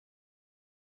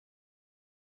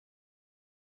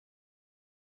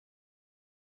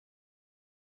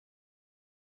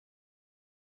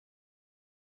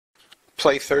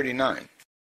Play 39.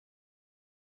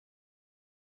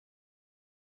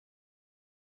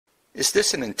 Is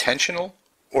this an intentional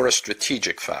or a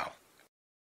strategic foul?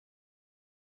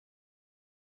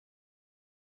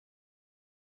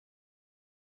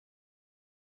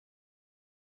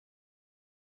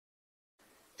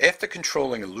 After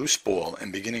controlling a loose ball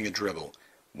and beginning a dribble,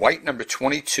 white number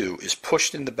 22 is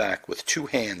pushed in the back with two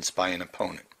hands by an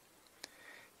opponent.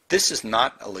 This is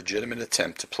not a legitimate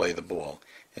attempt to play the ball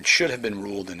and should have been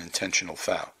ruled an intentional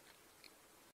foul.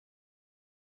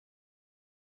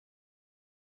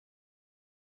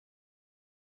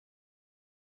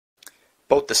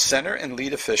 Both the center and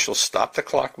lead officials stop the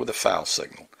clock with a foul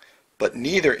signal, but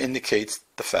neither indicates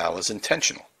the foul is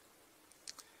intentional.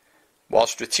 While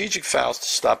strategic fouls to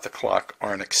stop the clock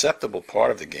are an acceptable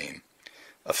part of the game,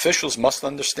 officials must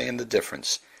understand the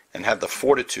difference and have the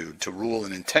fortitude to rule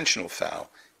an intentional foul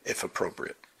if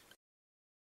appropriate.